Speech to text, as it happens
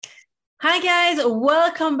Hi guys,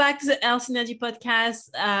 welcome back to the L Synergy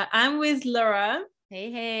podcast. I'm with Laura,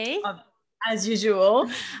 Hey, hey. uh, as usual.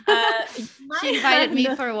 You She might invited have me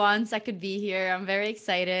no, for once. I could be here. I'm very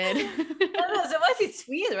excited. otherwise it's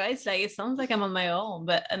weird, right? It's like it sounds like I'm on my own,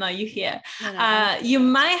 but no, you're here. No, I'm You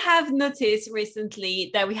might have noticed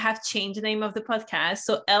recently that we have changed the name of the podcast.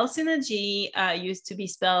 So L Synergy used to be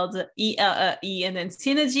spelled E-L-E and then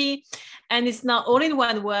Synergy, and it's now all in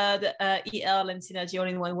one word, E-L and Synergy all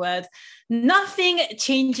in one word. Nothing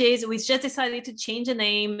changes. We just decided to change the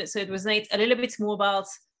name, so it was a little bit more about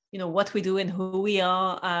what we do and who we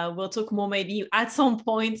are. We'll talk more maybe at some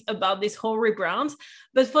point about this whole rebrand,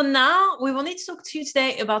 but for now we wanted to talk to you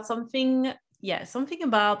today about something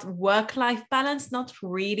about work-life balance. Not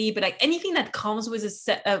really, but like anything that comes with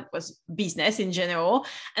business in general,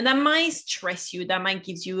 and that might stress you, that might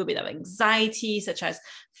give you a bit of anxiety, such as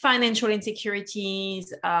financial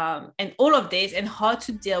insecurities, and all of this, and how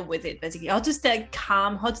to deal with it, basically how to stay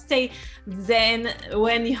calm, how to stay zen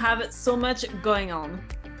when you have so much going on.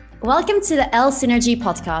 Welcome to the L Synergy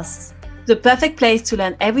podcast. The perfect place to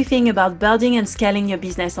learn everything about building and scaling your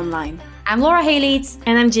business online. I'm Laura Haley.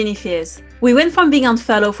 And I'm Jenny Fears. We went from being on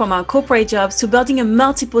furlough from our corporate jobs to building a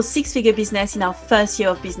multiple six-figure business in our first year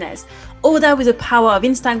of business. All that with the power of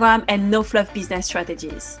Instagram and no-fluff business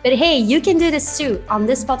strategies. But hey, you can do this too. On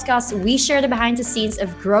this podcast, we share the behind the scenes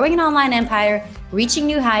of growing an online empire, reaching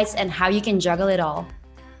new heights, and how you can juggle it all.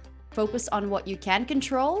 Focus on what you can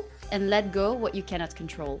control and let go what you cannot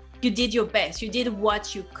control. You did your best. You did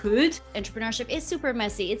what you could. Entrepreneurship is super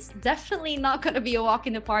messy. It's definitely not going to be a walk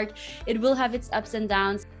in the park. It will have its ups and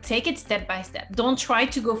downs. Take it step by step. Don't try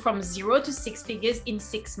to go from 0 to 6 figures in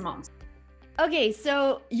 6 months. Okay,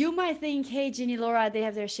 so you might think, hey, Ginny, Laura, they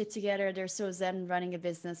have their shit together. They're so zen running a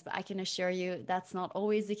business. But I can assure you that's not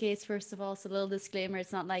always the case, first of all. So a little disclaimer,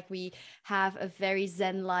 it's not like we have a very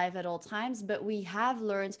zen life at all times, but we have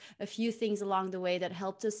learned a few things along the way that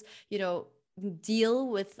helped us, deal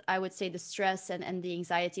with, I would say, the stress and the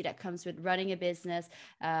anxiety that comes with running a business.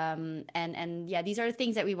 And yeah, these are the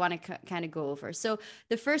things that we want to kind of go over. So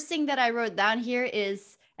the first thing that I wrote down here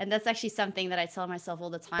is, and that's actually something that I tell myself all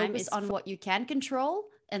the time, focus on what you can control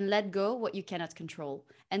and let go what you cannot control.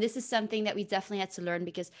 And this is something that we definitely had to learn,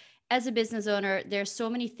 because as a business owner, there's so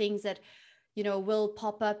many things that will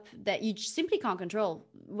pop up that you simply can't control,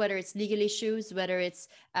 whether it's legal issues, whether it's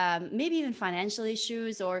maybe even financial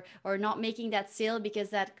issues, or not making that sale because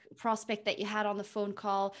that prospect that you had on the phone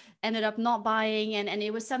call ended up not buying, and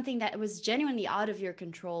it was something that was genuinely out of your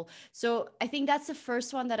control. So I think that's the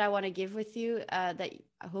first one that I want to give with you, that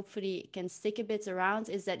hopefully can stick a bit around,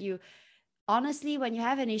 is that you honestly, when you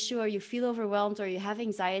have an issue or you feel overwhelmed or you have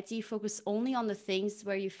anxiety, focus only on the things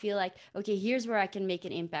where you feel like, okay, here's where I can make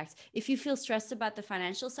an impact. If you feel stressed about the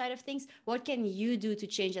financial side of things, what can you do to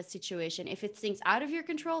change that situation? If it's things out of your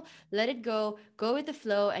control, let it go with the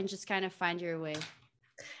flow, and just kind of find your way.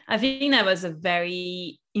 I think that was a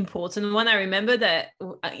very important one. I remember that,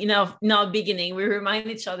 in our beginning, we remind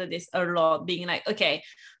each other this a lot, being like, okay,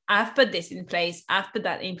 I've put this in place, I've put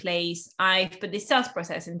that in place, I've put this sales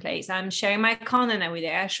process in place, I'm sharing my content every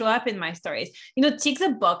day, I show up in my stories. Tick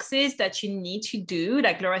the boxes that you need to do,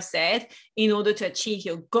 like Laura said, in order to achieve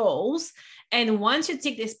your goals. And once you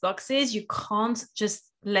tick these boxes, you can't just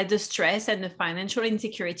let the stress and the financial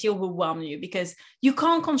insecurity overwhelm you, because you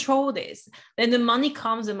can't control this. Then the money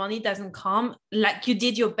comes, the money doesn't come. Like, you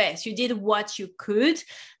did your best, you did what you could.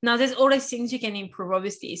 Now there's always things you can improve,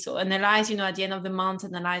 obviously. So analyze, at the end of the month,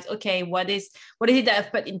 analyze, okay, what is it that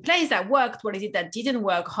I've put in place that worked? What is it that didn't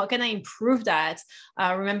work? How can I improve that?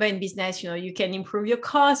 Remember, in business, you can improve your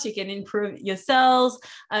costs, you can improve your sales.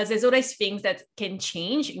 There's always things that can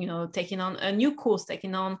change, taking on a new course,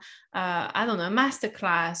 taking on, I don't know, a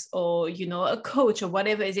masterclass, or, a coach, or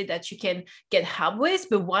whatever is it that you can get help with.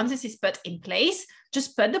 But once this is put in place,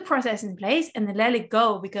 just put the process in place and then let it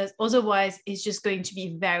go, because otherwise it's just going to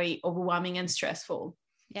be very overwhelming and stressful.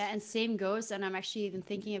 Yeah, and same goes. And I'm actually even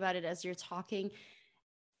thinking about it as you're talking.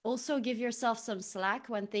 Also, give yourself some slack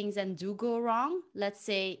when things then do go wrong. Let's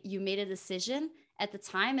say you made a decision at the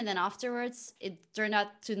time, and then afterwards it turned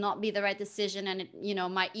out to not be the right decision, and it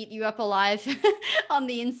might eat you up alive on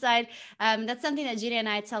the inside. That's something that Gina and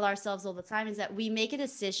I tell ourselves all the time, is that we make a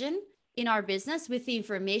decision in our business with the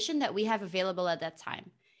information that we have available at that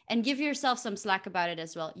time. And give yourself some slack about it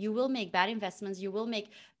as well. You will make bad investments, you will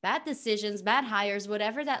make bad decisions, bad hires,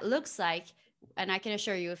 whatever that looks like. And I can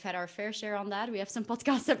assure you, we've had our fair share on that. We have some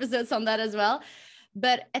podcast episodes on that as well.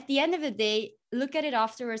 But at the end of the day, look at it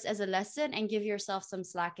afterwards as a lesson and give yourself some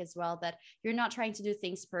slack as well, that you're not trying to do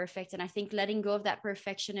things perfect. And I think letting go of that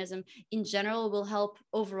perfectionism in general will help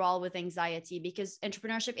overall with anxiety, because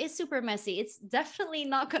entrepreneurship is super messy. It's definitely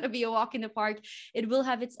not going to be a walk in the park. It will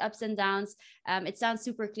have its ups and downs. It sounds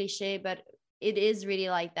super cliche, but it is really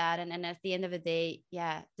like that. And at the end of the day,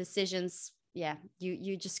 yeah, decisions, yeah,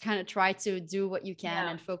 you just kind of try to do what you can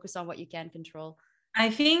and focus on what you can control. I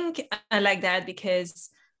think I like that because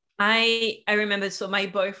I remember, so my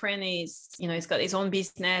boyfriend is, he's got his own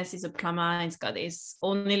business, he's a plumber, he's got his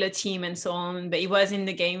own little team and so on, but he was in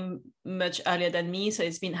the game much earlier than me. So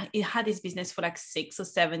he had his business for like 6 or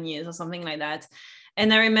 7 years or something like that.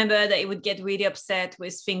 And I remember that he would get really upset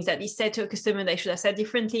with things that he said to a customer they should have said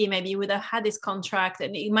differently. Maybe he would have had this contract,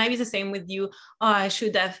 and it might be the same with you. Oh, I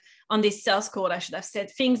should have, on this sales call, I should have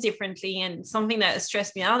said things differently, and something that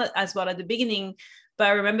stressed me out as well at the beginning. But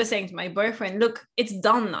I remember saying to my boyfriend, look, it's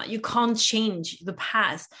done now. You can't change the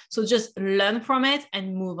past. So just learn from it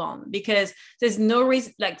and move on, because there's no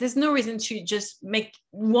reason to just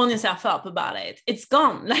warn yourself up about it. It's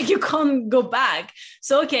gone. Like, you can't go back.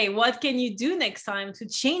 So, okay, what can you do next time to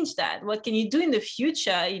change that? What can you do in the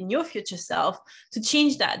future, in your future self, to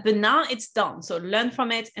change that? But now it's done. So learn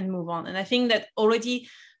from it and move on. And I think that already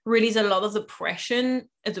release a lot of the pressure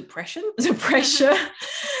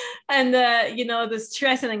and the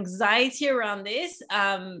stress and anxiety around this,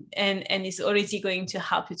 and it's already going to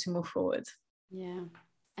help you to move forward. Yeah.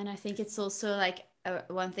 And I think it's also like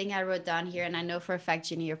one thing I wrote down here, and I know for a fact,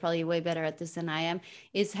 Ginny, you're probably way better at this than I am,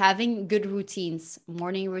 is having good routines,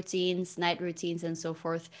 morning routines, night routines, and so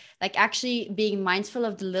forth. Like actually being mindful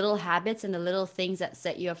of the little habits and the little things that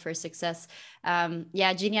set you up for success.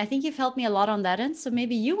 Yeah, Ginny, I think you've helped me a lot on that end. So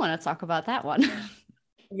maybe you want to talk about that one.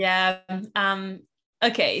 Yeah.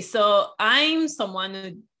 Okay. So I'm someone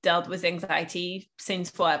who dealt with anxiety since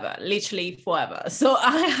forever, literally forever. So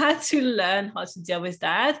I had to learn how to deal with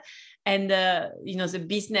that. And, the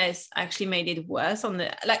business actually made it worse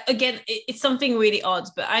again, it's something really odd,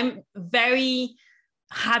 but I'm very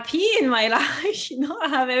happy in my life. I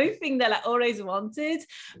have everything that I always wanted,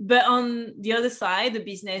 but on the other side, the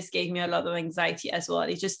business gave me a lot of anxiety as well.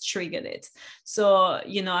 It just triggered it. So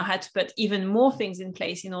I had to put even more things in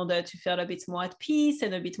place in order to feel a bit more at peace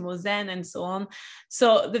and a bit more zen and so on.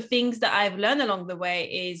 So the things that I've learned along the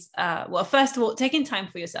way is first of all, taking time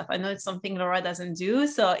for yourself. I know it's something Laura doesn't do.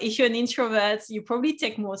 So if you're an introvert, you probably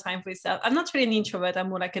take more time for yourself. I'm not really an introvert, I'm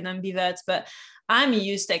more like an ambivert, but I'm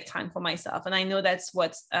used to take time for myself. And I know that's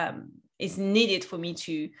what is needed for me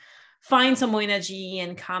to find some more energy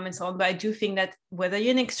and calm and so on. But I do think that whether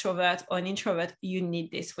you're an extrovert or an introvert, you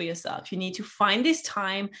need this for yourself. You need to find this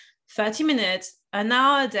time, 30 minutes, an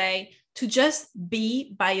hour a day, to just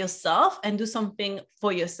be by yourself and do something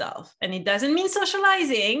for yourself. And it doesn't mean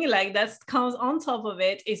socializing, like that comes on top of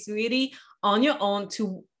it. It's really on your own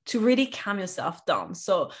to really calm yourself down.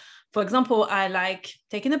 So for example, I like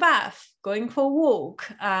taking a bath, going for a walk.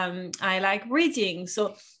 I like reading.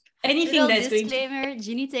 So anything that's disclaimer,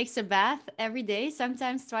 Ginny takes a bath every day,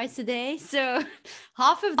 sometimes twice a day. So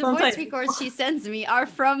half of the voice records she sends me are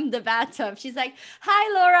from the bathtub. She's like,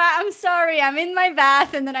 hi, Laura, I'm sorry, I'm in my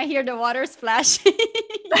bath. And then I hear the water splashing.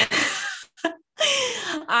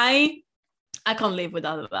 I can't live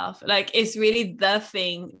without a bath. Like, it's really the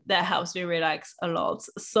thing that helps me relax a lot.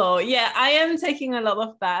 So yeah, I am taking a lot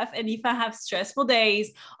of baths. And if I have stressful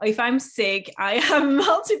days or if I'm sick, I have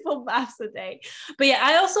multiple baths a day. But yeah,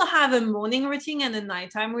 I also have a morning routine and a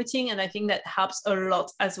nighttime routine. And I think that helps a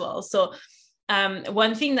lot as well. So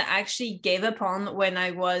one thing that I actually gave up on when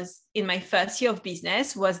I was in my first year of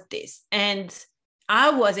business was this. And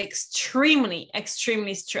I was extremely,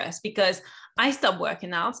 extremely stressed because I stopped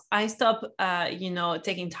working out. I stopped,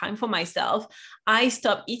 taking time for myself. I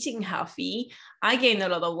stopped eating healthy. I gained a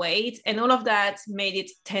lot of weight, and all of that made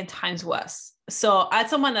it 10 times worse. So I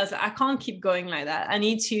told myself, I can't keep going like that. I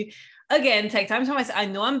need to, again, take time for myself. I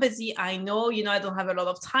know I'm busy. I know, I don't have a lot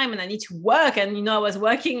of time and I need to work. And, I was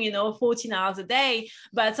working, 14 hours a day.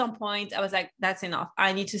 But at some point I was like, that's enough.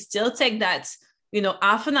 I need to still take that,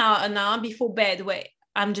 half an hour before bed where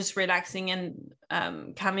I'm just relaxing and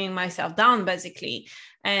calming myself down, basically.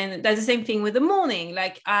 And that's the same thing with the morning.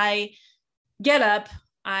 Like, I get up,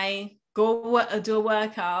 I go do a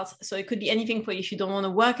workout. So it could be anything for you. If you don't want to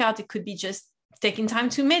work out, it could be just taking time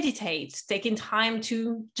to meditate, taking time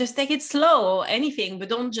to just take it slow or anything, but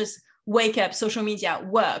don't just wake up, social media,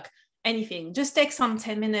 work, anything. Just take some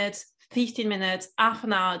 10 minutes, 15 minutes, half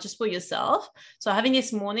an hour just for yourself. So having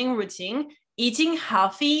this morning routine, eating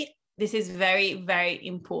healthy, this is very, very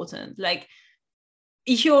important. Like,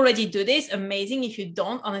 if you already do this, amazing. If you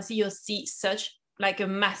don't, honestly, you'll see such like a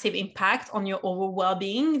massive impact on your overall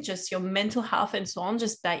well-being, just your mental health and so on,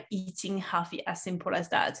 just by eating healthy, as simple as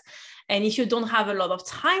that. And if you don't have a lot of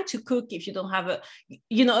time to cook, if you don't have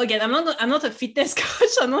again, I'm not a fitness coach.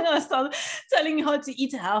 I'm not going to start telling you how to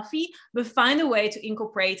eat healthy, but find a way to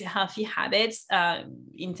incorporate healthy habits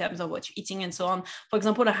in terms of what you're eating and so on. For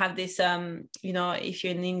example, I have this, if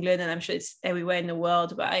you're in England, and I'm sure it's everywhere in the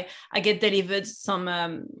world, but I get delivered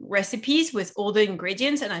some recipes with all the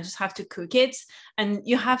ingredients, and I just have to cook it. And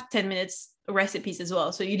you have 10 minutes recipes as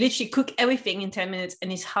well. So you literally cook everything in 10 minutes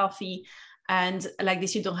and it's healthy. And like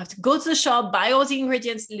this, you don't have to go to the shop, buy all the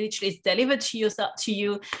ingredients, literally it's delivered to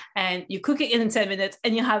you, and you cook it in 10 minutes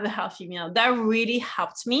and you have a healthy meal. That really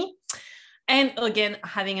helped me. And again,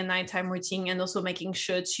 having a nighttime routine, and also making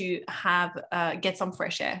sure to get some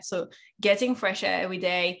fresh air. So getting fresh air every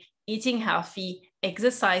day, eating healthy,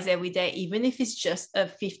 exercise every day, even if it's just a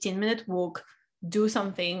 15-minute walk, do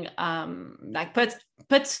something like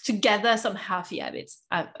put together some healthy habits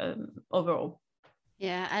overall.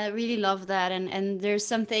 Yeah, I really love that. And there's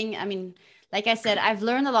something, I mean, like I said, I've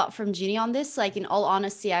learned a lot from Ginny on this. Like, in all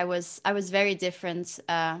honesty, I was very different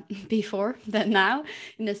before than now,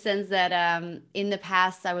 in the sense that in the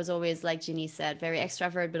past I was always, like Ginny said, very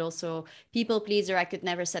extrovert, but also people pleaser. I could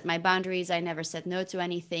never set my boundaries. I never said no to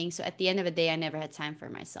anything. So at the end of the day, I never had time for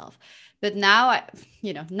myself. But now,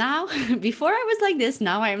 now before I was like this,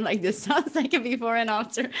 now I am like this. Sounds like a before and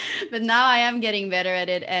after, but now I am getting better at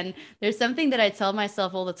it. And there's something that I tell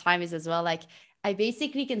myself all the time is as well, like, I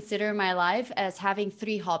basically consider my life as having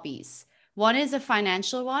 3 hobbies. One is a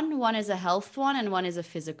financial one is a health one, and one is a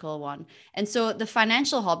physical one. And so the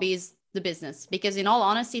financial hobby is the business, because in all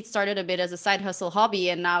honesty, it started a bit as a side hustle hobby,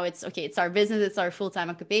 and now it's okay, it's our business, it's our full-time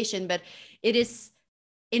occupation. But it is,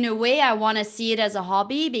 in a way, I want to see it as a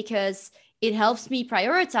hobby because it helps me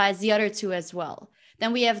prioritize the other 2 as well.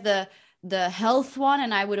 Then we have the health one,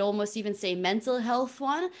 and I would almost even say mental health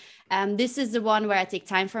one. This is the one where I take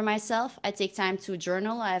time for myself. I take time to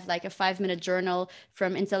journal. I have like a 5-minute journal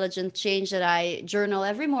from Intelligent Change that I journal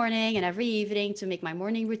every morning and every evening to make my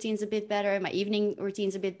morning routines a bit better, my evening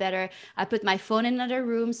routines a bit better. I put my phone in another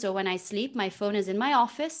room, so when I sleep, my phone is in my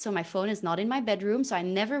office, so my phone is not in my bedroom, so I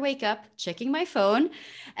never wake up checking my phone.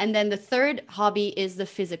 And then the third hobby is the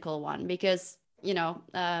physical one, because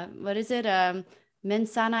what is it?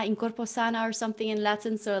 Mens sana in corpore sano, or something in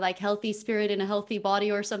Latin. So like healthy spirit in a healthy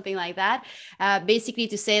body, or something like that. Basically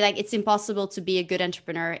to say, like, it's impossible to be a good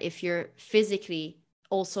entrepreneur if you're physically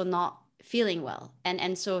also not feeling well.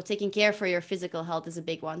 And so taking care for your physical health is a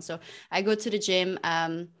big one. So I go to the gym,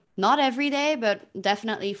 not every day, but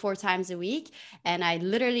definitely 4 times a week. And I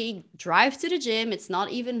literally drive to the gym. It's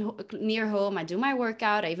not even near home. I do my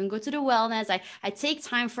workout. I even go to the wellness. I take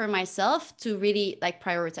time for myself to really like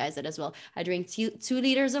prioritize it as well. I drink 2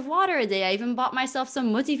 liters of water a day. I even bought myself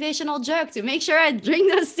some motivational jug to make sure I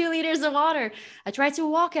drink those 2 liters of water. I try to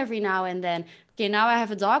walk every now and then. Okay, now I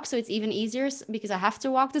have a dog, so it's even easier because I have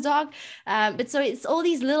to walk the dog. But so it's all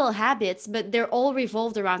these little habits, but they're all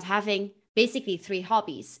revolved around having basically 3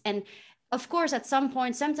 hobbies. And of course, at some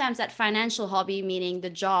point, sometimes that financial hobby, meaning the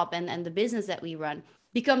job and the business that we run,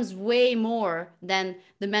 becomes way more than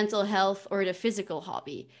the mental health or the physical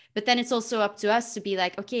hobby. But then it's also up to us to be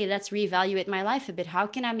like, okay, let's reevaluate my life a bit. How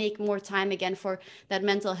can I make more time again for that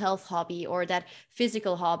mental health hobby or that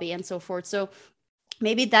physical hobby and so forth? So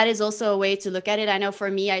maybe that is also a way to look at it. I know for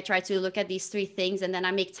me, I try to look at these 3 things and then I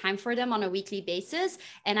make time for them on a weekly basis.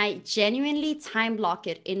 And I genuinely time block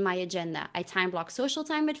it in my agenda. I time block social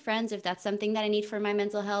time with friends if that's something that I need for my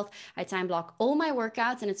mental health. I time block all my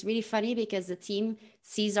workouts. And it's really funny because the team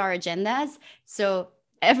sees our agendas. So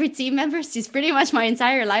every team member sees pretty much my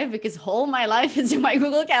entire life because all my life is in my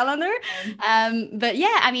Google Calendar. But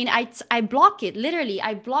yeah, I mean, I block it literally.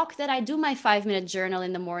 I block that I do my 5-minute journal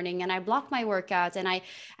in the morning, and I block my workout, and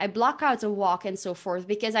I block out a walk and so forth,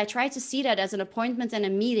 because I try to see that as an appointment and a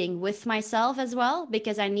meeting with myself as well,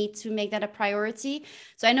 because I need to make that a priority.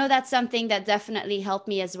 So I know that's something that definitely helped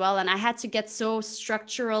me as well. And I had to get so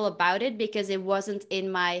structural about it because it wasn't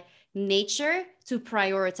in my nature to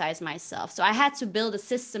prioritize myself. So I had to build a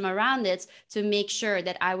system around it to make sure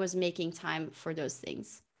that I was making time for those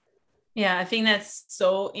things. Yeah, I think that's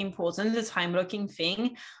so important, the time blocking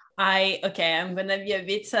thing. I'm gonna be a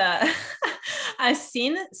bit I've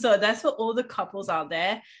seen, so that's for all the couples out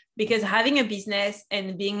there, because having a business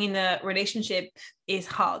and being in a relationship is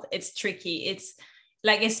hard. It's tricky.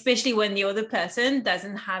 like especially when the other person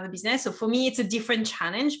doesn't have a business. So for me, it's a different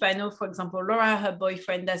challenge. But I know, for example, Laura, her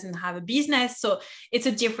boyfriend doesn't have a business, so it's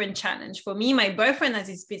a different challenge. For me, my boyfriend has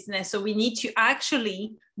his business, so we need to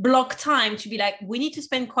actually block time to be like, we need to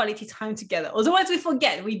spend quality time together, otherwise we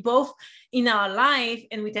forget. We both in our life,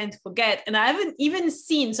 and we tend to forget. And I haven't even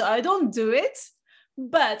seen, so I don't do it,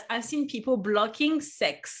 but I've seen people blocking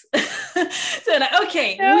sex. So like,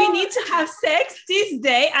 okay, we need to have sex this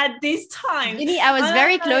day at this time. Ginny, I was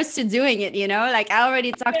very close to doing it, you know, like I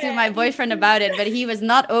already talked to my boyfriend about it, but he was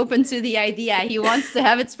not open to the idea. He wants to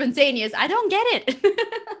have it spontaneous. I don't get it.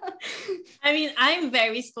 I mean, I'm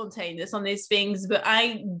very spontaneous on these things, but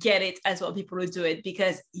I get it as well, people who do it,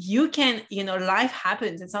 because you can, you know, life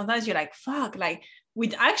happens. And sometimes you're like, fuck, like,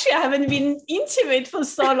 we actually haven't been intimate for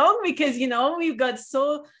so long, because, you know, we've got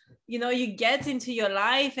so, you know, you get into your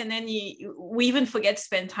life, and then we even forget to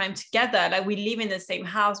spend time together. Like, we live in the same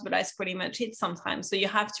house, but that's pretty much it sometimes. So you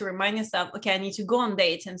have to remind yourself, okay, I need to go on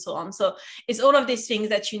dates and so on. So it's all of these things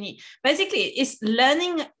that you need. Basically, it's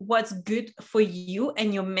learning what's good for you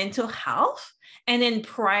and your mental health, and then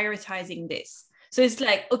prioritizing this. So it's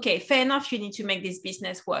like, okay, fair enough, you need to make this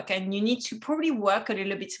business work, and you need to probably work a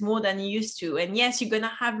little bit more than you used to. And yes, you're going to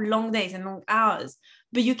have long days and long hours,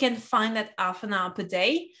 but you can find that half an hour per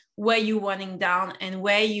day where you're winding down, and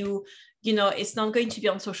where you know, it's not going to be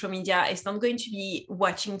on social media. It's not going to be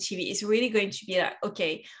watching TV. It's really going to be like,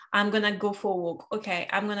 okay, I'm going to go for a walk. Okay,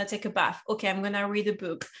 I'm going to take a bath. Okay, I'm going to read a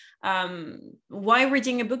book. Why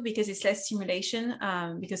reading a book? Because it's less stimulation.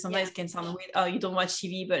 Because sometimes it can sound weird. Oh, you don't watch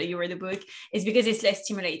TV, but you read a book. It's because it's less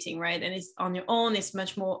stimulating, right? And it's on your own. It's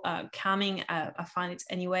much more calming. I find it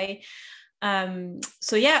anyway.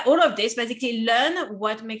 So yeah, all of this, basically learn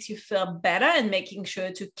what makes you feel better, and making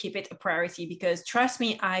sure to keep it a priority. Because trust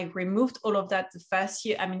me, I removed all of that the first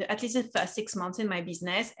year, I mean, at least the first 6 months in my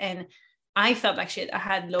business, and I felt like shit. I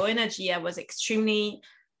had low energy, I was extremely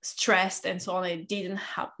stressed, and so on. It didn't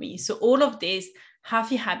help me. So all of this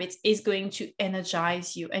healthy habits is going to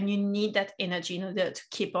energize you, and you need that energy in order to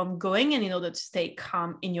keep on going, and in order to stay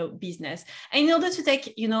calm in your business, and in order to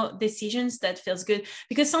take, you know, decisions that feels good.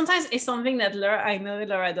 Because sometimes it's something that I know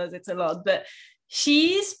Laura does it a lot, but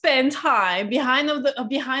she spends time behind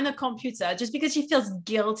a computer just because she feels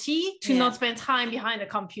guilty to not spend time behind a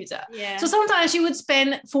computer. So sometimes she would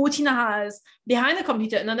spend 14 hours behind a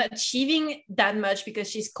computer, not achieving that much because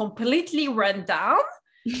she's completely run down.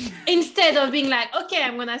 Instead of being like, okay,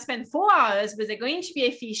 I'm gonna spend 4 hours, but they're going to be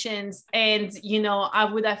efficient, and you know, I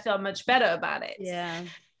would have felt much better about it.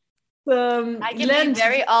 I can be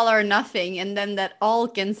very all or nothing, and then that all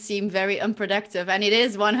can seem very unproductive, and it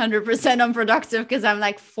is 100% unproductive, because I'm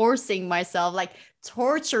like forcing myself, like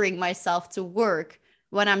torturing myself to work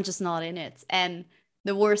when I'm just not in it. And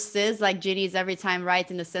the worst is, like, Ginny's every time right,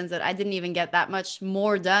 in the sense that I didn't even get that much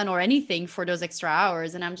more done or anything for those extra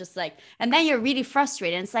hours. And I'm just like, and then you're really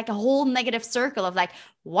frustrated. And it's like a whole negative circle of like,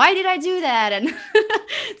 why did I do that? And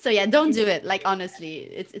so yeah, don't do it. Like, honestly,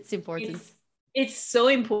 it's important. It's so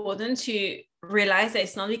important to realize that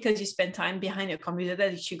it's not because you spend time behind your computer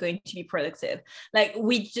that you're going to be productive. Like,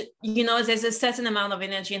 you know, there's a certain amount of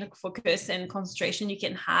energy and focus and concentration you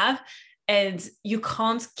can have, and you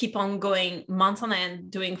can't keep on going months on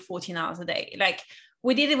end doing 14 hours a day. Like,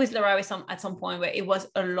 we did it with Laura at some point where it was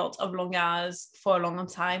a lot of long hours for a long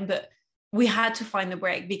time, but we had to find a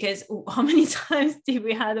break, because how many times did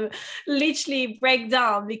we had to literally break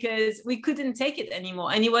down because we couldn't take it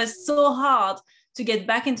anymore? And it was so hard to get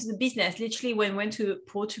back into the business. Literally, when we went to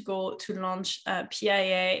Portugal to launch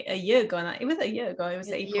PIA a year ago, it was a year ago. It was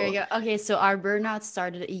April. A year ago. Okay, so our burnout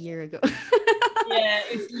started a year ago. Yeah,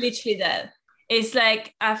 it's literally that. It's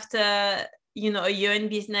like after, you know, a year in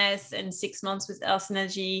business and 6 months with Earth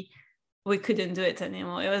Energy, we couldn't do it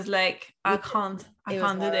anymore. It was like, I can't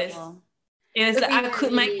do this. It was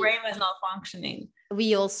like my brain was not functioning.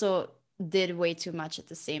 We also did way too much at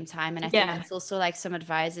the same time, and I think that's also like some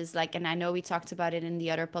advice is like, and I know we talked about it in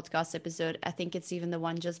the other podcast episode, I think it's even the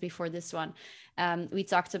one just before this one, we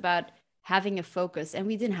talked about having a focus, and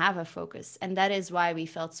we didn't have a focus, and that is why we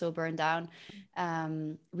felt so burned down.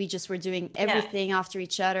 We just were doing everything after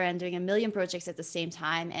each other and doing a million projects at the same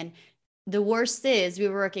time, and the worst is we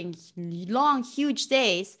were working long, huge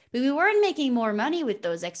days, but we weren't making more money with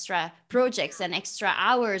those extra projects and extra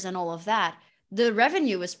hours and all of that. The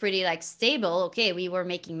revenue was pretty like stable. Okay, we were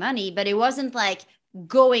making money, but it wasn't like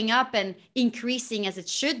going up and increasing as it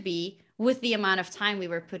should be with the amount of time we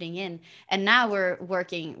were putting in. And now we're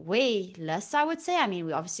working way less, I would say. I mean,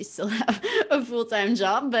 we obviously still have a full-time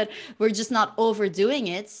job, but we're just not overdoing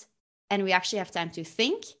it. And we actually have time to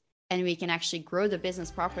think, and we can actually grow the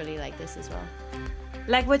business properly like this as well.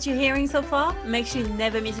 Like what you're hearing so far? Make sure you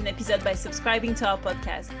never miss an episode by subscribing to our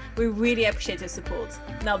podcast. We really appreciate your support.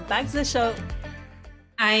 Now back to the show.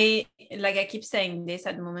 I keep saying this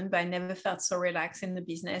at the moment, but I never felt so relaxed in the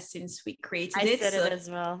business since we created it. I said it as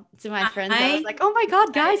well to my friends. I was like, oh my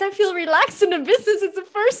God, guys, I feel relaxed in the business. It's the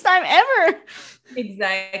first time ever.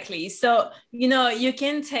 Exactly. So, you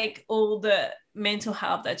can take all the mental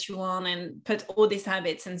health that you want and put all these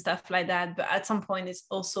habits and stuff like that. But at some point, it's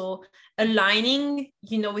also aligning,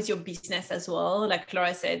 with your business as well. Like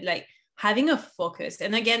Laura said, like having a focus.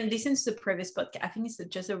 And again, listen to the previous podcast. I think it's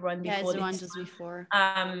just a run before. Yeah, it's the one just before.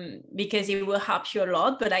 Because it will help you a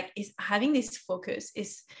lot. But like, having this focus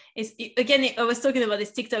is again, I was talking about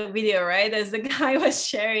this TikTok video, right? As the guy was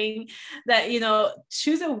sharing that,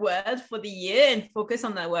 choose a word for the year and focus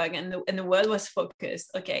on that word. And the word was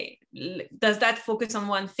focused. Okay, does that focus on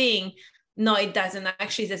one thing? No, it doesn't.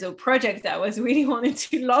 Actually, there's a project that was really wanting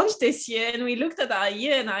to launch this year. And we looked at our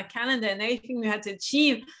year and our calendar and everything we had to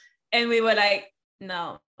achieve. And we were like,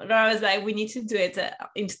 no. Laura was like, we need to do it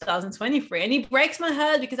in 2023. And it breaks my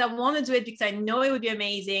heart because I want to do it because I know it would be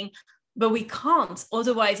amazing, but we can't.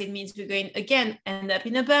 Otherwise, it means we're going, again, end up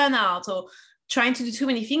in a burnout or trying to do too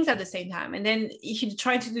many things at the same time. And then if you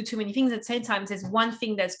try to do too many things at the same time, there's one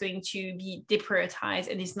thing that's going to be deprioritized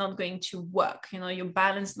and it's not going to work. Your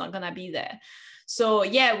balance is not going to be there. So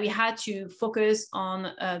yeah, we had to focus on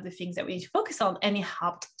the things that we need to focus on, and it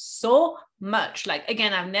helped so much. Like,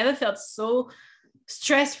 again, I've never felt so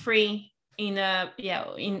stress-free in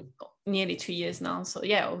nearly 2 years now. So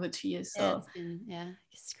yeah, over 2 years. So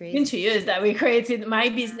it's great. It's been 2 years that we created my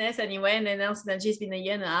business anyway, and then also that just been a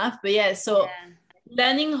year and a half. But yeah, so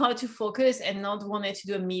learning how to focus and not wanting to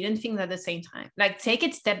do a million things at the same time. Like, take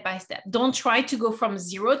it step by step. Don't try to go from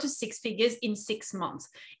 0 to 6 figures in 6 months.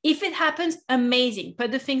 If it happens, amazing.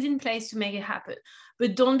 Put the things in place to make it happen.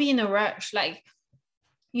 But don't be in a rush. Like,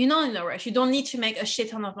 you're not in a rush. You don't need to make a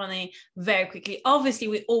shit ton of money very quickly. Obviously,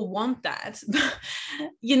 we all want that. But,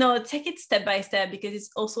 take it step by step, because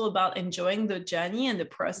it's also about enjoying the journey and the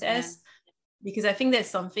process. Yeah. Because I think there's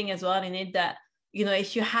something as well in it that,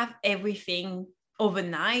 if you have everything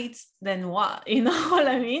overnight, then what? You know what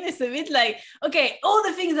I mean? It's a bit like, okay, all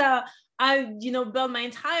the things that I built my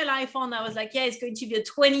entire life on, I was like, yeah, it's going to be a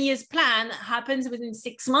 20 years plan, happens within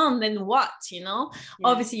 6 months, then what?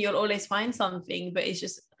 Obviously you'll always find something, but it's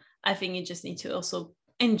just, I think you just need to also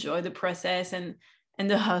enjoy the process, and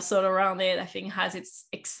the hustle around it, I think, has its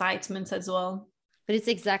excitement as well. But it's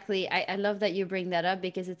exactly, I love that you bring that up,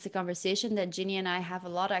 because it's a conversation that Ginny and I have a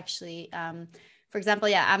lot, actually. For example,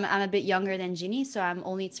 I'm a bit younger than Ginny, so I'm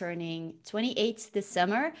only turning 28 this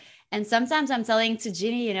summer. And sometimes I'm telling to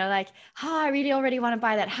Ginny, I really already want to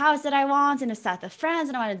buy that house that I want in the south of France,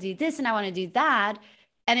 and I want to do this and I want to do that.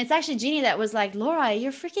 And it's actually Ginny that was like, Laura,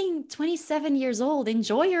 you're freaking 27 years old.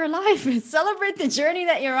 Enjoy your life and celebrate the journey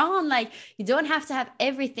that you're on. Like, you don't have to have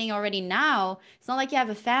everything already now. It's not like you have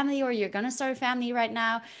a family or you're going to start a family right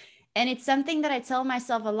now. And it's something that I tell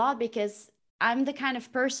myself a lot, because I'm the kind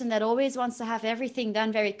of person that always wants to have everything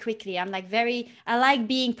done very quickly. I like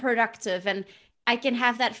being productive, and I can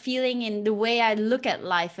have that feeling in the way I look at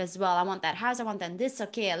life as well. I want that house, I want that this,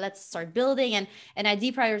 okay, let's start building. And I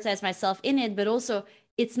deprioritize myself in it, but also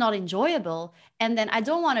it's not enjoyable. And then I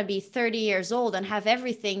don't want to be 30 years old and have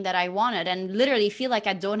everything that I wanted and literally feel like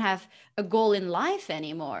I don't have a goal in life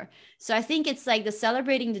anymore. So I think it's like the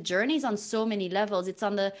celebrating the journeys on so many levels. It's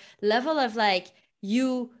on the level of like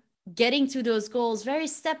you getting to those goals very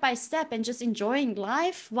step by step and just enjoying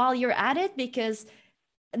life while you're at it, because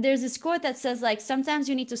there's this quote that says, like, sometimes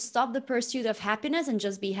you need to stop the pursuit of happiness and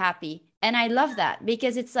just be happy. And I love that,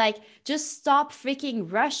 because it's like, just stop freaking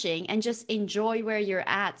rushing and just enjoy where you're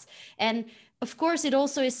at. And of course, it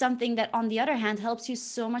also is something that, on the other hand, helps you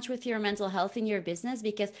so much with your mental health in your business,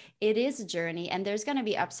 because it is a journey and there's going to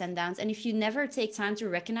be ups and downs. And if you never take time to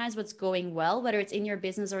recognize what's going well, whether it's in your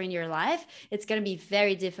business or in your life, it's going to be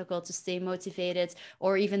very difficult to stay motivated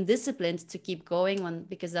or even disciplined to keep going,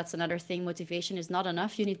 because that's another thing. Motivation is not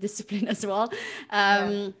enough. You need discipline as well.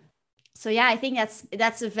 So yeah, I think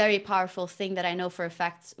that's a very powerful thing that I know for a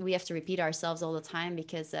fact we have to repeat ourselves all the time,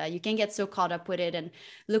 because you can get so caught up with it and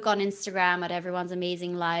look on Instagram at everyone's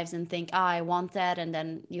amazing lives and think, I want that. And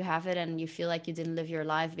then you have it and you feel like you didn't live your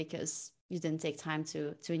life because you didn't take time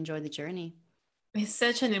to enjoy the journey. It's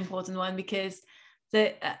such an important one, because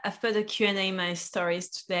I've put a Q&A in my stories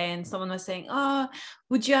today, and someone was saying, oh,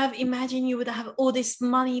 would you have imagined you would have all this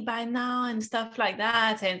money by now and stuff like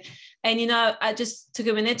that? And I just took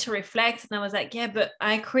a minute to reflect, and I was like, yeah, but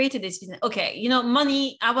I created this business. Okay,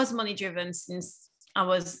 money, I was money driven since I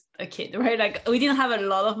was a kid, right? Like we didn't have a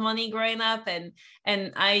lot of money growing up, and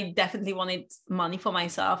I definitely wanted money for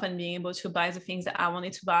myself and being able to buy the things that I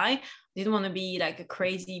wanted to buy. I didn't want to be like a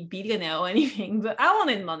crazy billionaire or anything, but I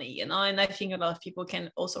wanted money, you know, and I think a lot of people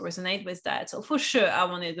can also resonate with that. So for sure, I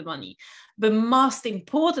wanted the money. But most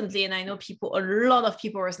importantly, and I know a lot of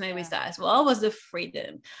people resonate with that as well, was the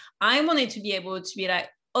freedom. I wanted to be able to be like,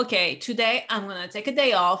 okay, today I'm going to take a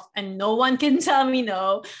day off and no one can tell me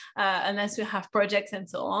no, unless we have projects and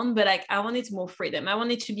so on. But like, I wanted more freedom. I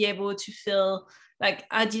wanted to be able to feel like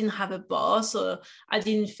I didn't have a boss, or I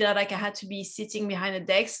didn't feel like I had to be sitting behind a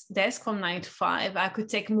desk from 9 to 5. I could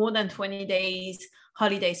take more than 20 days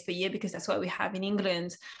holidays per year, because that's what we have in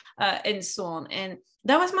England, and so on. And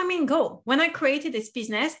that was my main goal. When I created this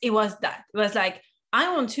business, it was that. It was like,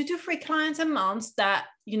 I want 2 to 3 clients a month that,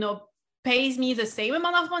 you know, pays me the same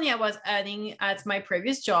amount of money I was earning at my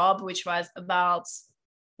previous job, which was about,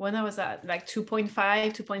 when I was at like 2.5,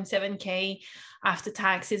 2.7K after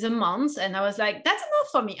taxes a month. And I was like, that's enough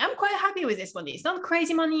for me. I'm quite happy with this money. It's not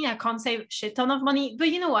crazy money. I can't save a shit ton of money, but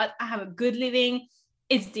you know what? I have a good living.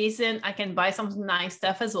 It's decent. I can buy some nice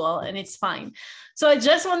stuff as well, and it's fine. So I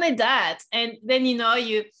just wanted that. And then, you know,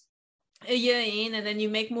 a year in, and then you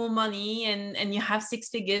make more money, and you have 6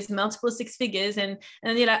 figures, multiple 6 figures, and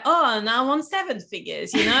you're like, oh, now I want 7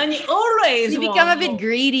 figures, you know, and you always you become a bit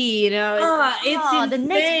greedy, you know. It's the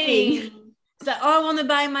next thing. So, oh, I want to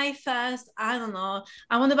buy my first, I don't know,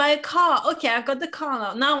 I want to buy a car. Okay, I've got the car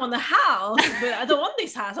now. Now I want a house, but I don't want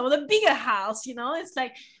this house. I want a bigger house, you know. It's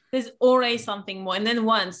like there's always something more. And then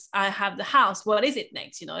once I have the house, what is it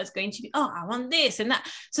next? You know, it's going to be, oh, I want this and that.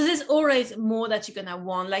 So there's always more that you're going to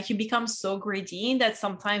want. Like you become so greedy that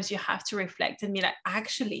sometimes you have to reflect and be like,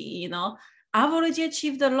 actually, you know, I've already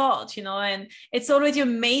achieved a lot, you know, and it's already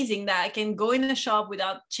amazing that I can go in the shop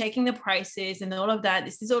without checking the prices and all of that.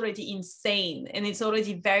 This is already insane. And it's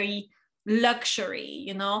already very luxury,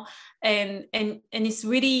 you know, and it's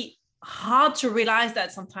really hard to realize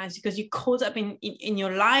that sometimes, because you're caught up in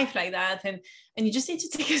your life like that, and you just need to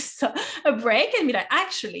take a break and be like,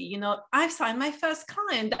 actually, you know, I've signed my first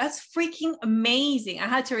client. That's freaking amazing. I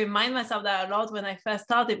had to remind myself that a lot when I first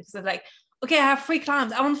started, because I was like, okay, I have 3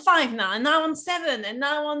 clients. I want 5 now, and now I want 7, and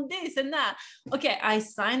now I want this and that. Okay, I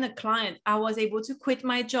signed a client. I was able to quit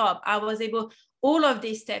my job. I was able, all of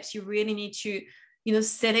these steps, you really need to, you know,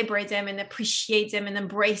 celebrate them and appreciate them and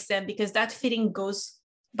embrace them, because that feeling goes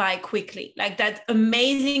by quickly. Like that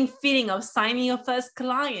amazing feeling of signing your first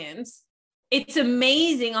clients, it's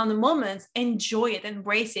amazing on the moment. Enjoy it,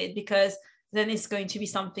 embrace it, because then it's going to be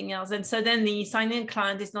something else. And so then the signing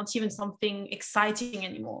client is not even something exciting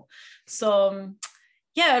anymore. So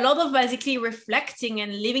yeah, a lot of basically reflecting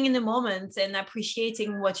and living in the moment and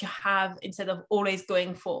appreciating what you have, instead of always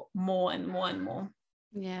going for more and more and more.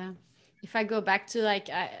 Yeah. If I go back to like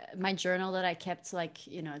my journal that I kept, like,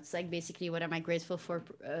 you know, it's like basically what am I grateful for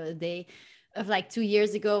a day of like 2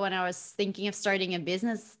 years ago when I was thinking of starting a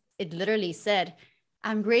business, it literally said,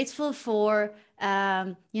 I'm grateful for,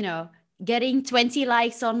 you know, getting 20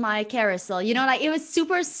 likes on my carousel, you know, like it was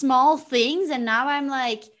super small things. And now I'm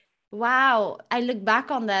like, wow, I look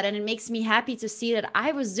back on that and it makes me happy to see that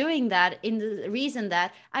I was doing that, in the reason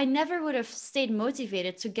that I never would have stayed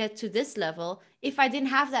motivated to get to this level if I didn't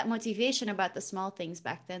have that motivation about the small things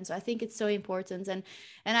back then. So I think it's so important. And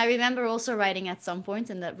I remember also writing at some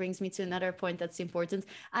point, and that brings me to another point that's important.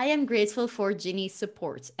 I am grateful for Ginny's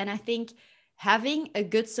support. And I think having a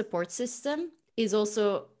good support system is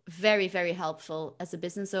also very, very helpful as a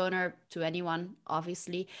business owner, to anyone,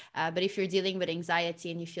 obviously. But if you're dealing with anxiety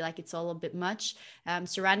and you feel like it's all a bit much,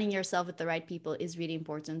 surrounding yourself with the right people is really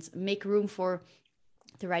important. Make room for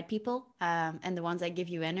the right people, and the ones that give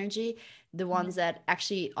you energy, the ones that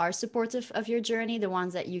actually are supportive of your journey, the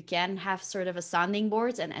ones that you can have sort of a sounding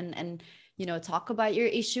board and you know, talk about your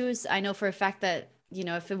issues. I know for a fact that, you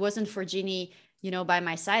know, if it wasn't for Ginny, you know, by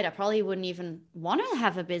my side, I probably wouldn't even want to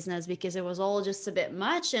have a business, because it was all just a bit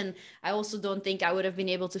much. And I also don't think I would have been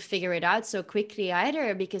able to figure it out so quickly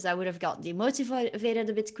either, because I would have got demotivated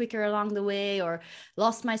a bit quicker along the way, or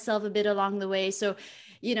lost myself a bit along the way. So,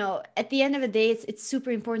 you know, at the end of the day, it's super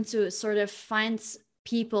important to sort of find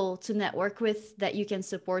people to network with that you can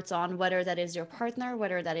support on, whether that is your partner,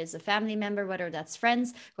 whether that is a family member, whether that's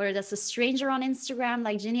friends, whether that's a stranger on Instagram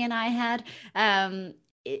like Ginny and I had.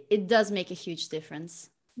 It does make a huge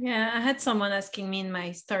difference. Yeah, I had someone asking me in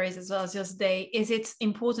my stories as well as yesterday, is it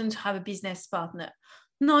important to have a business partner?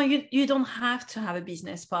 No, you don't have to have a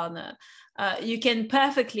business partner. You can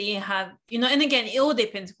perfectly have, and again, it all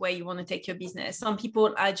depends where you want to take your business. Some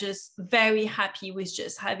people are just very happy with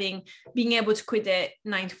just being able to quit their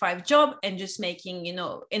 9 to 5 job and just making,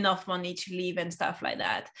 enough money to live and stuff like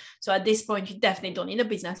that. So at this point, you definitely don't need a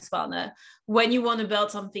business partner. When you want to build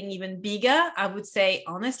something even bigger, I would say,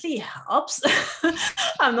 honestly, it helps.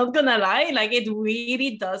 I'm not going to lie. Like, it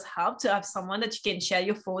really does help to have someone that you can share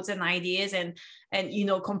your thoughts and ideas and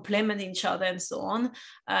complement each other and so on.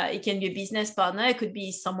 It can be a business partner. It could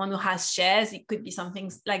be someone who has shares. It could be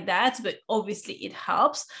something like that, but obviously it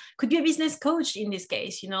helps. Could be a business coach in this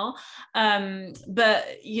case, but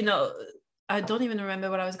I don't even remember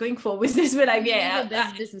what I was going for with this, but like, yeah,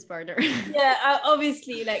 best business partner. Yeah,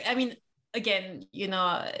 obviously, like, I mean, again,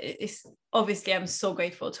 it's obviously, I'm so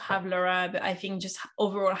grateful to have Laura, but I think just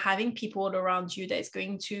overall having people around you that is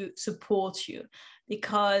going to support you,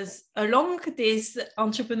 because along this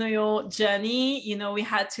entrepreneurial journey, we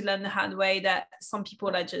had to learn the hard way that some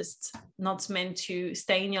people are just not meant to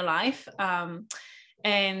stay in your life.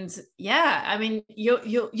 And yeah, I mean,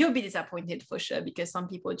 you'll be disappointed for sure, because some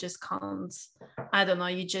people just can't, I don't know,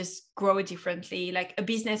 you just grow differently. Like, a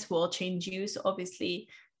business will change you, so obviously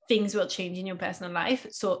things will change in your personal life.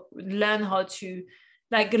 So learn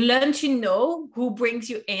to know who brings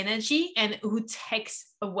you energy and who takes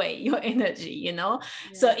away your energy, Yeah.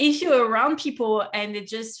 So if you're around people and it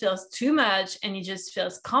just feels too much and it just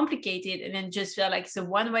feels complicated and then just feel like it's a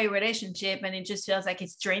one-way relationship and it just feels like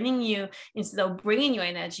it's draining you instead of bringing you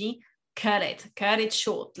energy, cut it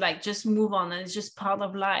short. Like, just move on, and it's just part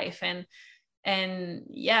of life. And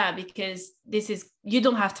yeah, because you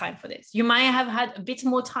don't have time for this. You might have had a bit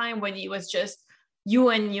more time when it was just you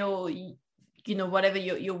and your whatever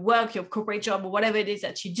your work, your corporate job, or whatever it is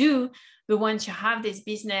that you do. But once you have this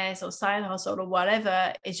business or side hustle or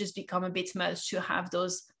whatever, it's just become a bit much to have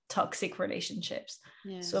those toxic relationships.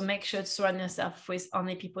 Yes. So make sure to surround yourself with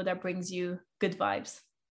only people that brings you good vibes.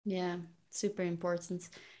 Yeah, super important.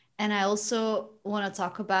 And I also want to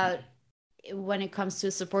talk about, when it comes to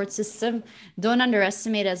a support system, don't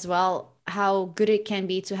underestimate as well how good it can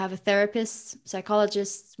be to have a therapist,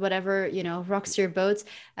 psychologist, whatever, rocks your boat.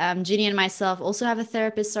 Ginny and myself also have a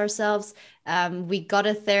therapist ourselves. We got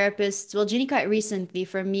a therapist. Well, Ginny quite recently.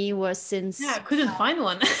 For me was since... Yeah, I couldn't find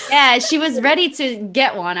one. Yeah, she was ready to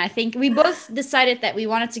get one. I think we both decided that we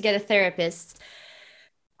wanted to get a therapist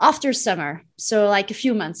after summer. So like a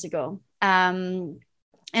few months ago. And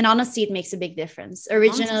honestly, it makes a big difference.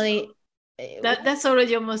 Originally... That's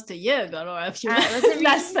already almost a year ago, or a few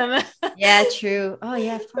last summer. Yeah, true. Oh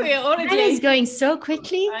yeah, time is going so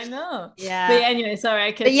quickly. I know. Yeah. But anyway,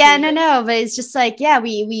 sorry, But yeah, no. But it's just like, yeah,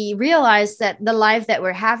 we realized that the life that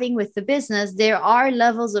we're having with the business, there are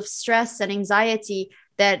levels of stress and anxiety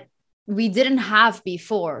that we didn't have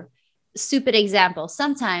before. Stupid example.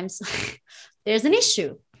 Sometimes there's an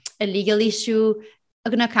issue, a legal issue,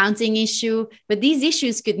 an accounting issue, but these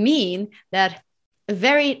issues could mean that... A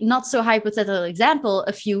very not so hypothetical example,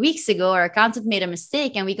 a few weeks ago, our accountant made a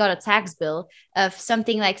mistake and we got a tax bill of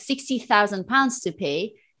something like £60,000 to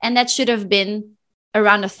pay. And that should have been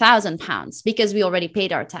around £1,000 because we already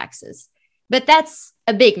paid our taxes. But that's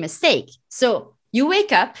a big mistake. So you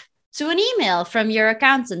wake up to an email from your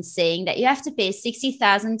accountant saying that you have to pay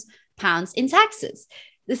 £60,000 in taxes.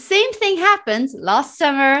 The same thing happened last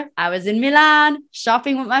summer. I was in Milan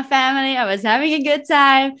shopping with my family. I was having a good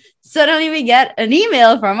time. Suddenly we get an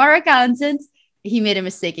email from our accountant. He made a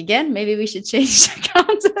mistake again. Maybe we should change the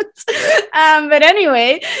accountant. But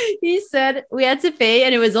anyway, he said we had to pay.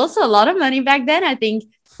 And it was also a lot of money back then. I think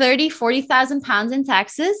 30,000, 40,000 pounds in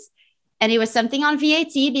taxes. And it was something on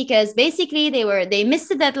VAT because basically they missed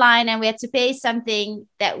the deadline and we had to pay something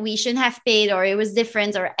that we shouldn't have paid, or it was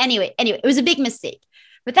different, or anyway, it was a big mistake.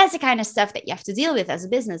 But that's the kind of stuff that you have to deal with as a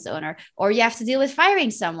business owner, or you have to deal with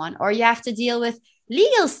firing someone, or you have to deal with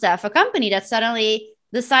legal stuff, a company that suddenly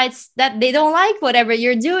decides that they don't like whatever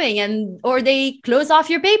you're doing, or they close off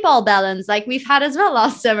your PayPal balance, like we've had as well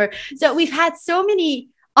last summer. So we've had so many,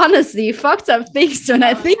 honestly, fucked up things when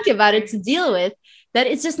I think about it to deal with, that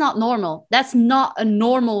it's just not normal. That's not a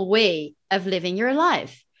normal way of living your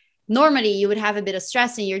life. Normally, you would have a bit of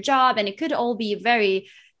stress in your job, and it could all be very...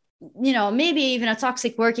 maybe even a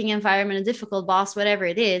toxic working environment, a difficult boss, whatever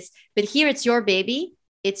it is. But here it's your baby,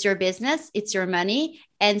 it's your business, it's your money.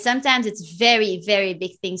 And sometimes it's very, very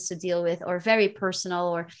big things to deal with, or very personal,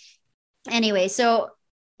 or anyway. So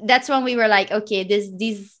that's when we were like, okay,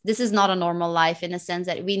 this is not a normal life, in a sense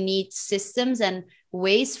that we need systems and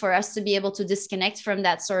ways for us to be able to disconnect from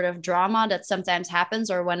that sort of drama that sometimes happens,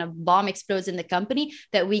 or when a bomb explodes in the company,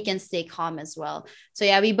 that we can stay calm as well. So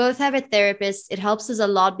yeah, we both have a therapist. It helps us a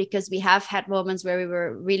lot because we have had moments where we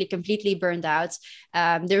were really completely burned out.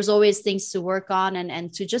 There's always things to work on,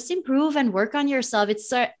 and to just improve and work on yourself.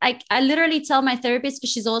 It's I literally tell my therapist,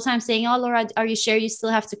 because she's all the time saying, oh, Laura, are you sure you still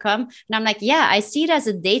have to come? And I'm like, yeah, I see it as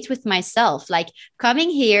a date with myself, like coming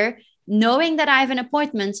here, knowing that I have an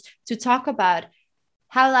appointment to talk about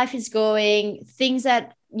how life is going, things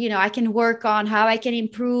that, you know, I can work on, how I can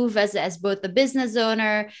improve as both a business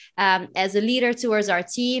owner, as a leader towards our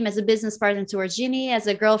team, as a business partner towards Ginny, as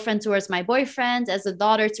a girlfriend towards my boyfriend, as a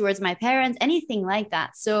daughter towards my parents, anything like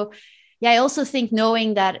that. So yeah, I also think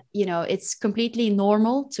knowing that, you know, it's completely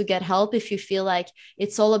normal to get help if you feel like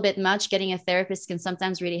it's all a bit much. Getting a therapist can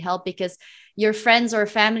sometimes really help, because your friends or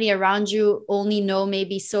family around you only know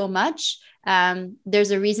maybe so much.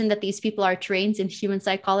 There's a reason that these people are trained in human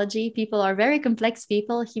psychology. People are very complex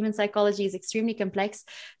people. Human psychology is extremely complex.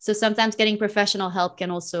 So sometimes getting professional help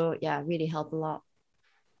can also, yeah, really help a lot.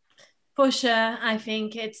 For sure. I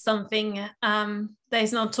think it's something that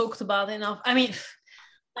is not talked about enough. I mean,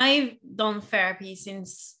 I've done therapy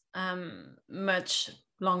since much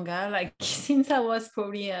longer, like since I was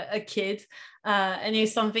probably a kid. And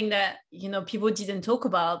it's something that, you know, people didn't talk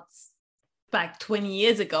about back 20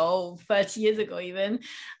 years ago, 30 years ago even.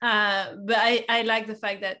 But I like the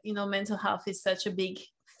fact that, you know, mental health is such a big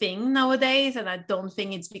thing nowadays. And I don't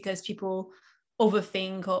think it's because people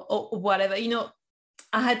overthink or whatever. You know,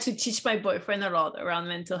 I had to teach my boyfriend a lot around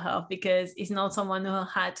mental health, because he's not someone who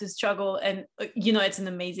had to struggle. And, you know, it's an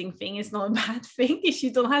amazing thing. It's not a bad thing if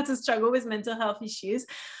you don't have to struggle with mental health issues.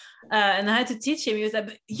 And I had to teach him. He was like,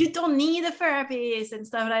 but you don't need a therapist and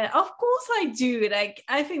stuff like that. Of course I do. Like,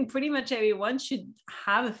 I think pretty much everyone should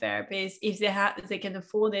have a therapist if they can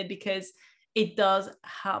afford it, because it does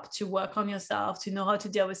help to work on yourself, to know how to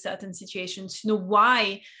deal with certain situations, to know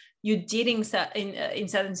why you're dealing in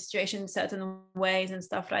certain situations, certain ways and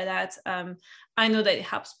stuff like that. I know that it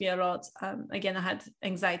helps me a lot. Again, I had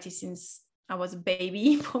anxiety since I was a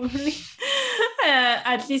baby, probably.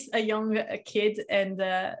 At least a young kid, and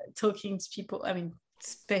talking to people, I mean,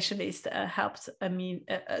 specialists, helped me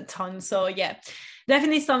a ton. So yeah,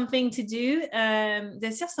 definitely something to do.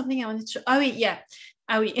 There's just something I wanted to. Oh wait, yeah.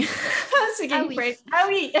 Ah oui. Speaking French. Ah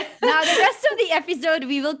oui. Now the rest of the episode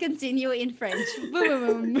we will continue in French. Boom,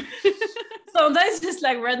 boom, boom. Sometimes just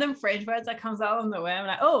like random French words that comes out of nowhere. I'm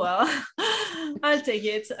like, oh well, I'll take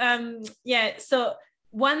it. Yeah. So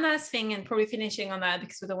one last thing, and probably finishing on that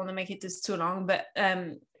because we don't want to make it just too long, but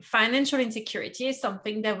financial insecurity is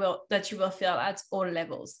something that you will feel at all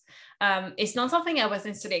levels. It's not something I was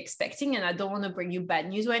necessarily expecting, and I don't want to bring you bad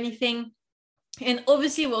news or anything. And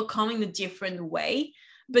obviously it will come in a different way.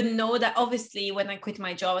 But know that obviously when I quit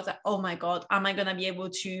my job, I was like, oh my God, am I going to be able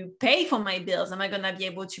to pay for my bills? Am I going to be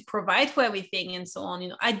able to provide for everything and so on? You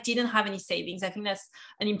know, I didn't have any savings. I think that's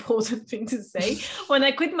an important thing to say. When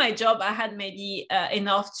I quit my job, I had maybe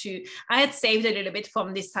enough I had saved a little bit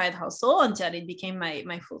from this side hustle until it became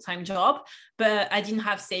my full-time job. But I didn't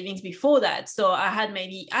have savings before that. So I had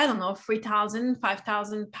maybe, I don't know, 3,000,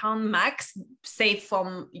 5,000 pound max saved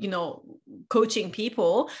from, you know, coaching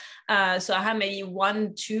people. So I had maybe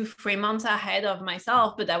 1, 2, 3 months ahead of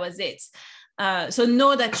myself, but that was it. So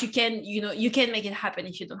know that you can make it happen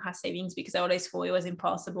if you don't have savings, because I always thought it was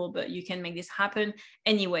impossible, but you can make this happen.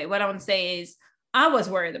 Anyway, what I want to say is I was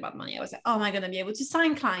worried about money. I was like, oh, am I going to be able to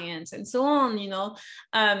sign clients and so on, you know?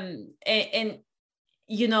 And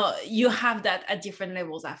you know, you have that at different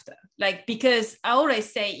levels after, like, because I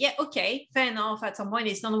always say, yeah, okay, fair enough. At some point,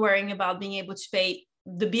 it's not worrying about being able to pay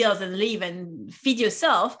the bills and live and feed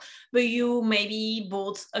yourself, but you maybe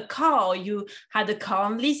bought a car, you had a car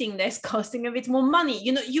on leasing that's costing a bit more money,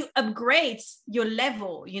 you know, you upgrade your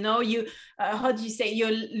level, you know, you how do you say,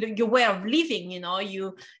 your way of living, you know,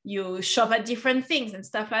 you shop at different things and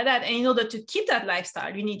stuff like that. And in order to keep that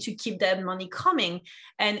lifestyle, you need to keep that money coming.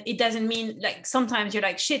 And it doesn't mean, like, sometimes you're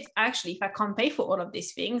like, shit, actually, if I can't pay for all of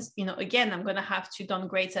these things, you know, again, I'm gonna have to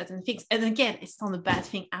downgrade certain things. And again, it's not a bad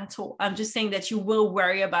thing at all. I'm just saying that you will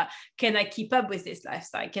worry about, can I keep up with this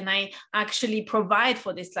lifestyle? Can I actually provide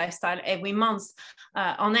for this lifestyle every month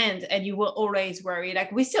on end? And you will always worry.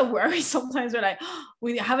 Like, we still worry sometimes. We're like, oh,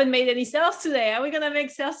 we haven't made any sales today. Are we going to make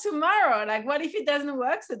sales tomorrow? Like, what if it doesn't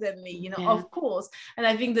work suddenly? You know, yeah. Of course. And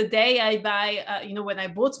I think the day I buy, you know, when I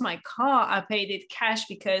bought my car, I paid it cash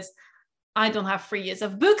because I don't have 3 years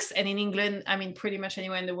of books. And in England, I mean, pretty much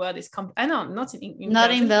anywhere in the world is I know, not in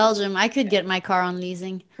Belgium. In Belgium. I could get my car on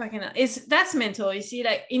leasing. That's mental. You see,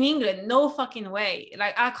 like, in England, no fucking way.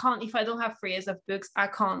 Like, I can't, if I don't have 3 years of books, I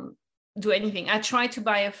can't do anything. I tried to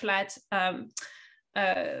buy a flat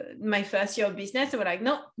my first year of business. They were like,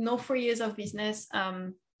 no 3 years of business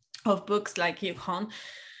of books, like you can't.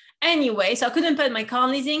 Anyway, so I couldn't put my car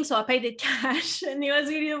on leasing, so I paid it cash, and it was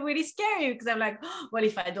really, really scary because I'm like, oh, what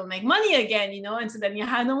if I don't make money again, you know? And so then you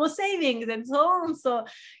have no more savings and so on. So,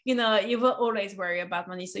 you know, you will always worry about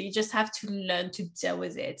money. So you just have to learn to deal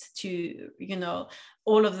with it. To, you know,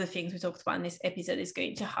 all of the things we talked about in this episode is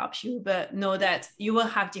going to help you, but know that you will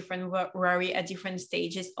have different worry at different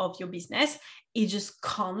stages of your business. It just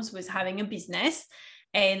comes with having a business.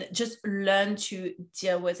 And just learn to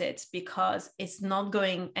deal with it because it's not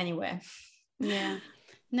going anywhere. Yeah.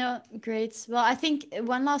 No, great. Well, I think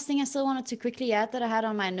one last thing I still wanted to quickly add that I had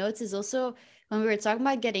on my notes is also when we were talking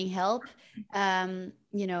about getting help,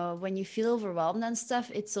 you know, when you feel overwhelmed and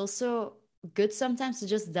stuff, it's also good sometimes to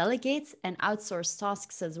just delegate and outsource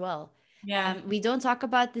tasks as well. Yeah. We don't talk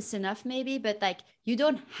about this enough maybe, but like you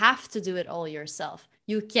don't have to do it all yourself.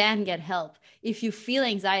 You can get help. If you feel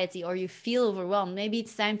anxiety or you feel overwhelmed, maybe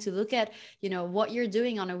it's time to look at, you know, what you're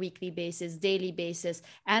doing on a weekly basis, daily basis,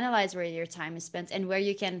 analyze where your time is spent and where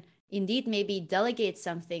you can indeed maybe delegate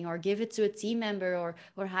something or give it to a team member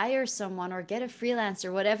or hire someone or get a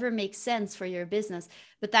freelancer, whatever makes sense for your business.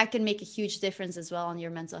 But that can make a huge difference as well on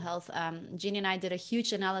your mental health. Jeannie and I did a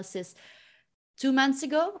huge analysis 2 months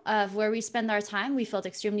ago of where we spend our time. We felt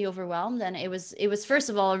extremely overwhelmed, and it was first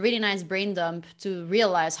of all a really nice brain dump to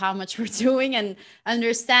realize how much we're doing and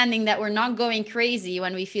understanding that we're not going crazy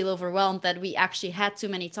when we feel overwhelmed, that we actually had too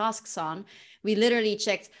many tasks on. We literally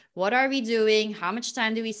checked, what are we doing, how much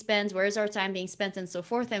time do we spend, where is our time being spent, and so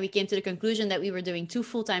forth. And we came to the conclusion that we were doing 2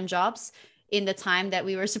 full-time jobs in the time that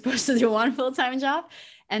we were supposed to do 1 full-time job.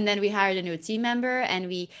 And then we hired a new team member and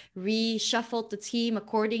we reshuffled the team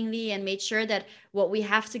accordingly and made sure that what we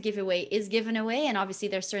have to give away is given away. And obviously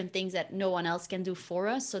there's certain things that no one else can do for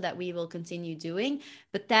us, so that we will continue doing.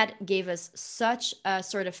 But that gave us such a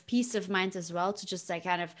sort of peace of mind as well, to just like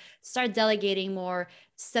kind of start delegating more,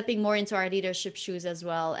 stepping more into our leadership shoes as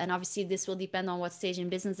well. And obviously this will depend on what stage in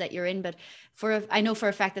business that you're in, but I know for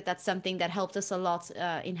a fact that that's something that helped us a lot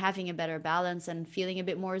in having a better balance and feeling a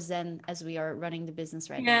bit more zen as we are running the business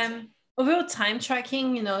right now. Overall time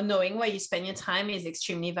tracking, you know, knowing where you spend your time is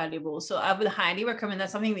extremely valuable. So I would highly recommend,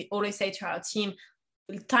 that's something we always say to our team,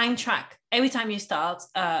 time track. Every time you start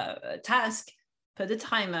a task, put a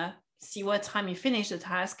timer, see what time you finish the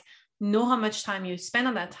task, know how much time you spend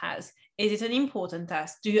on that task. Is it an important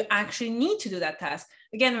task? Do you actually need to do that task?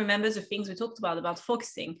 Again, remember the things we talked about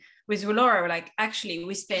focusing. With Laura, like actually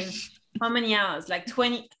we spend how many hours? Like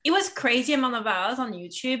 20. It was crazy amount of hours on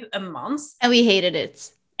YouTube a month. And we hated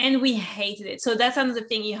it. So that's another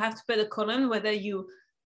thing. You have to put a column whether you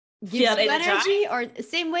feel energy, or the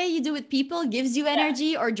same way you do with people, gives you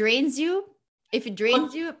energy or drains you. If it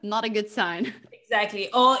drains you, not a good sign.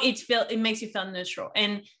 Exactly. Or it makes you feel neutral.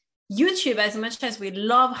 And YouTube, as much as we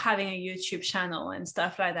love having a YouTube channel and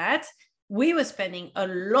stuff like that, we were spending a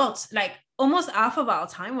lot, like almost half of our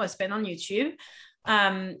time was spent on YouTube.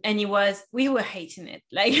 And we were hating it.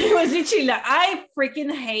 Like it was literally like, I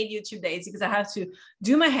freaking hate YouTube days because I have to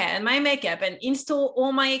do my hair and my makeup and install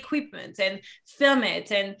all my equipment and film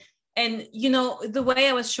it. And you know, the way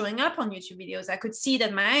I was showing up on YouTube videos, I could see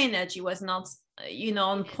that my energy was not, you know,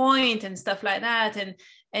 on point and stuff like that.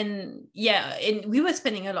 And we were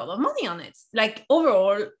spending a lot of money on it. Like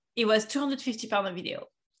overall, it was £250 a video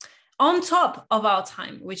on top of our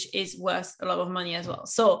time, which is worth a lot of money as well.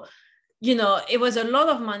 So, you know, it was a lot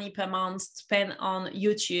of money per month spent on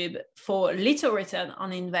YouTube for little return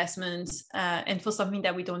on investment, and for something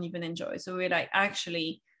that we don't even enjoy. So we're like,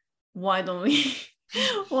 actually, why don't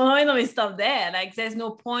we stop there? Like, there's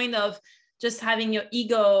no point of just having your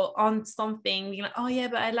ego on something, being like, oh yeah,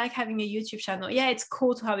 but I like having a YouTube channel. Yeah, it's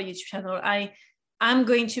cool to have a YouTube channel. I'm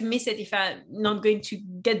going to miss it if I'm not going to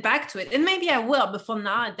get back to it. And maybe I will, but for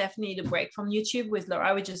now, I definitely need a break from YouTube. With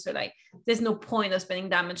Laura, we just feel like there's no point of spending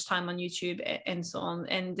that much time on YouTube and so on.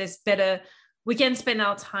 And we can spend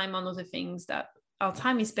our time on other things, that our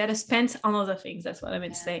time is better spent on other things. That's what I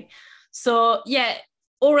meant to say. So yeah,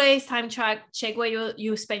 always time track, check where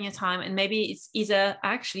you spend your time. And maybe it's either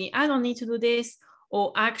actually, I don't need to do this,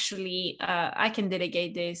 or actually I can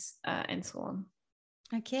delegate this and so on.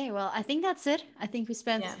 Okay, well, I think that's it. I think we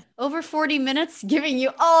spent over 40 minutes giving you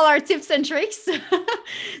all our tips and tricks.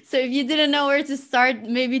 So if you didn't know where to start,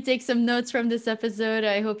 maybe take some notes from this episode.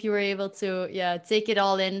 I hope you were able to, take it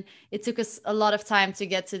all in. It took us a lot of time to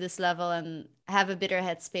get to this level and have a better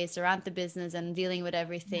headspace around the business and dealing with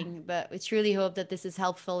everything. But we truly hope that this is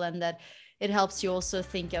helpful and that it helps you also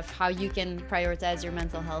think of how you can prioritize your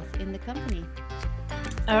mental health in the company.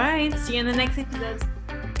 All right. See you in the next episode.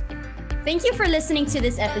 Thank you for listening to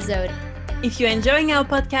this episode. If you're enjoying our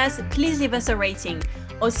podcast, please leave us a rating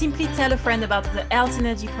or simply tell a friend about the Health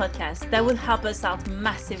Energy podcast. That will help us out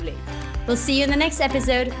massively. We'll see you in the next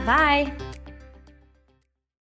episode. Bye.